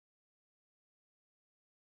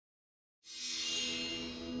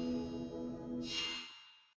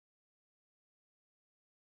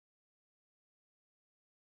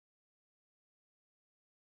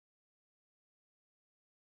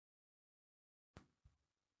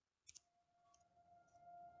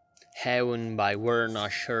Heaven by Virna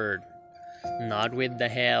Sheard. Not with the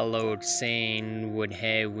hallowed saint would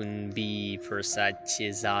heaven be for such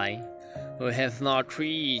as I, who have not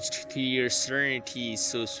reached to your serenity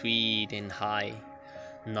so sweet and high.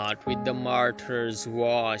 Not with the martyrs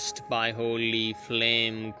washed by holy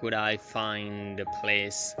flame could I find a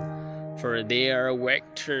place, for they are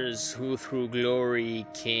victors who through glory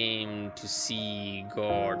came to see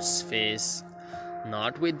God's face.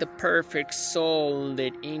 Not with the perfect soul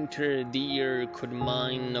that entered there could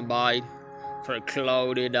mine abide, for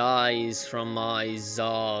clouded eyes from eyes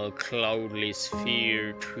all cloudless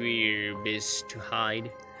fear twere best to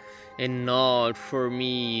hide, and not for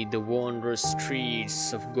me the wondrous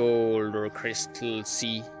streets of gold or crystal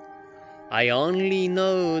sea. I only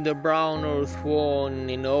know the brown earth worn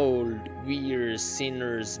and old where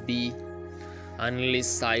sinners be,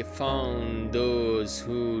 unless I found those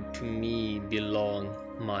who to me belong,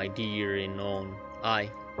 my dear and own. I,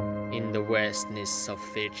 in the vastness of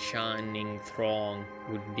that shining throng,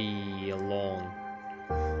 would be alone.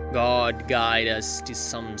 God guide us to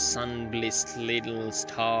some sun-blessed little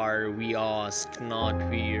star, we ask not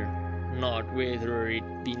where, not whether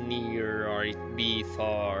it be near or it be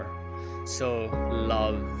far, so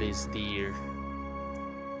love is dear.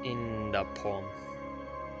 In the poem.